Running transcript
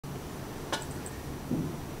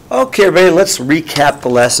Okay, everybody, let's recap the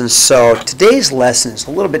lesson. So today's lesson is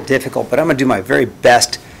a little bit difficult, but I'm going to do my very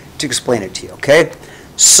best to explain it to you, okay?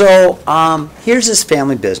 So here's this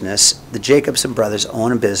family business. The Jacobson brothers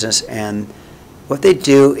own a business, and what they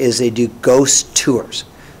do is they do ghost tours.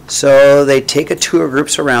 So they take a tour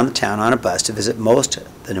groups around the town on a bus to visit the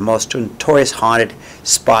most notorious haunted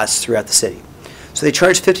spots throughout the city. So they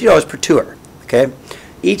charge $50 per tour, okay?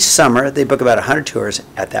 Each summer, they book about 100 tours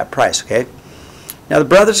at that price, okay? Now, the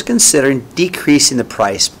brothers are considering decreasing the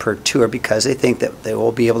price per tour because they think that they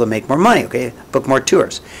will be able to make more money, okay, book more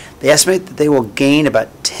tours. They estimate that they will gain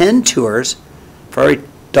about 10 tours for every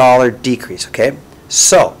dollar decrease, okay?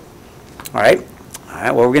 So, all right,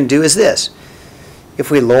 what we're going to do is this. If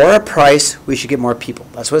we lower our price, we should get more people.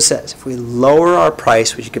 That's what it says. If we lower our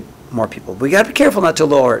price, we should get more people. But we got to be careful not to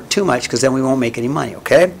lower it too much because then we won't make any money,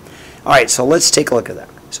 okay? All right, so let's take a look at that.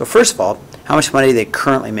 So first of all, how much money do they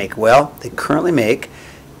currently make? Well, they currently make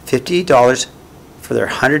 $50 for their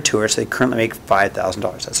 100 tours, so they currently make $5,000.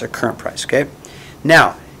 That's their current price, okay?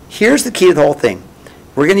 Now, here's the key to the whole thing.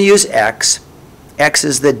 We're going to use X. X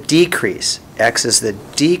is the decrease. X is the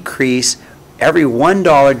decrease, every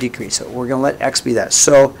 $1 decrease. So we're going to let X be that.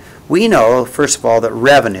 So we know, first of all, that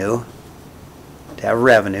revenue, to have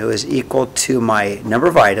revenue, is equal to my number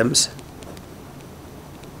of items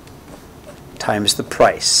times the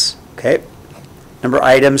price, okay? Number of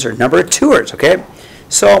items or number of tours, okay?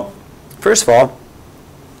 So, first of all,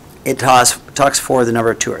 it talks for the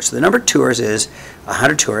number of tours. So the number of tours is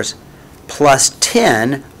 100 tours plus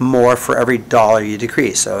 10 more for every dollar you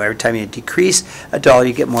decrease. So every time you decrease a dollar,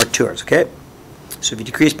 you get more tours, okay? So if you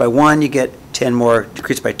decrease by 1, you get 10 more.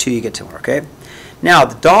 Decrease by 2, you get 10 more, okay? Now,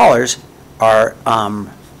 the dollars are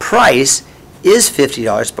price is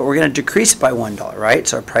 $50, but we're going to decrease it by $1, right?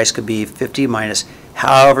 So our price could be 50 minus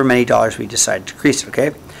however many dollars we decide to decrease it,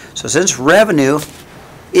 okay? So since revenue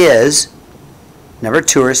is number of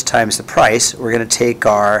tours times the price, we're going to take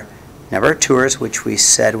our number of tours, which we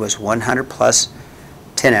said was 100 plus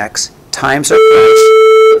 10x, times our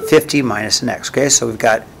price, 50 minus an x, okay? So we've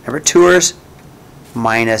got number of tours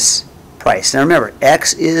minus price. Now remember,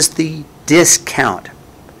 x is the discount,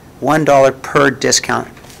 $1 per discount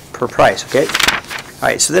per price, okay? All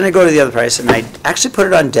right, so then I go to the other price, and I actually put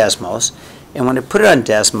it on Desmos, and when I put it on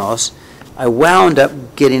Desmos, I wound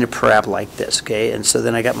up getting a parabola like this, okay? And so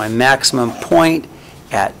then I got my maximum point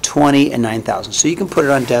at 20 and 9,000. So you can put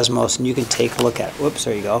it on Desmos, and you can take a look at it. Whoops,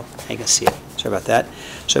 there you go. I can see it. Sorry about that.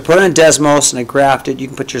 So I put it on Desmos, and I graphed it. You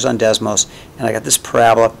can put yours on Desmos, and I got this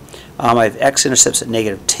parabola. I have x-intercepts at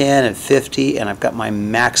negative 10 and 50, and I've got my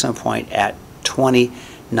maximum point at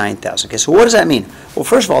 29,000. Okay, so what does that mean? Well,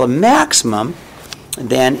 first of all, the maximum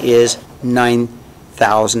then is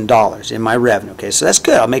 $9,000 in my revenue. Okay, so that's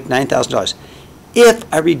good. I'll make $9,000 if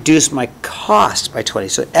I reduce my cost by 20.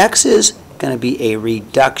 So X is going to be a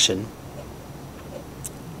reduction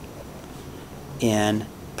in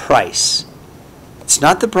price. It's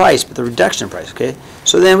not the price, but the reduction in price. Okay,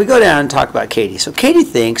 so then we go down and talk about Katie. So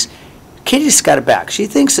Katie's got it back. She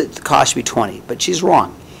thinks that the cost should be 20, but she's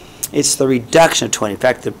wrong. It's the reduction of 20. In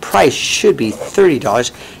fact, the price should be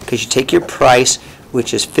 $30 because you take your price,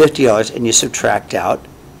 which is $50, and you subtract out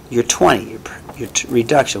your 20, your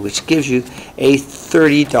reduction, which gives you a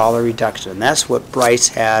 $30 reduction. And that's what Bryce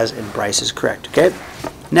has, and Bryce is correct, okay?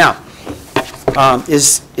 Now,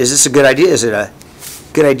 is this a good idea? Is it a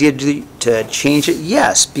good idea to change it?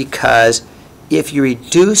 Yes, because if you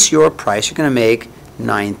reduce your price, you're going to make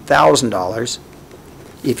 $9,000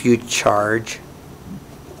 if you charge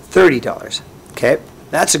 $30, okay?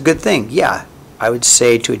 That's a good thing. Yeah, I would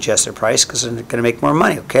say to adjust their price because they're going to make more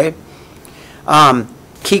money, okay?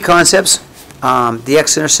 Key concepts, the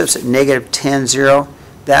x-intercepts at negative 10, 0.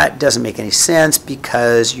 That doesn't make any sense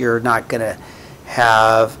because you're not going to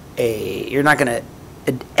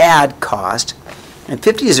add cost. And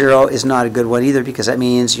 50, 0 is not a good one either because that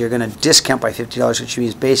means you're going to discount by $50, which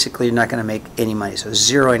means basically you're not going to make any money. So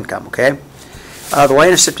zero income, okay? The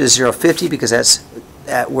y-intercept is 0.50 because that's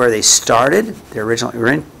at where they started, their original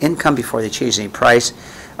income before they changed any price.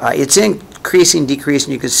 It's increasing,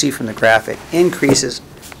 decreasing. You can see from the graphic, increases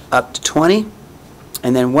up to 20,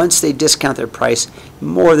 and then once they discount their price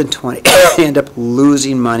more than 20, they end up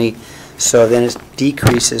losing money. So then it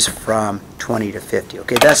decreases from 20 to 50.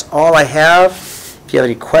 Okay, that's all I have. If you have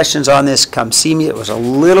any questions on this, come see me. It was a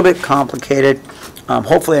little bit complicated.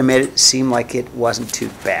 Hopefully I made it seem like it wasn't too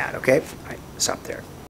bad. Okay, all right, stop there.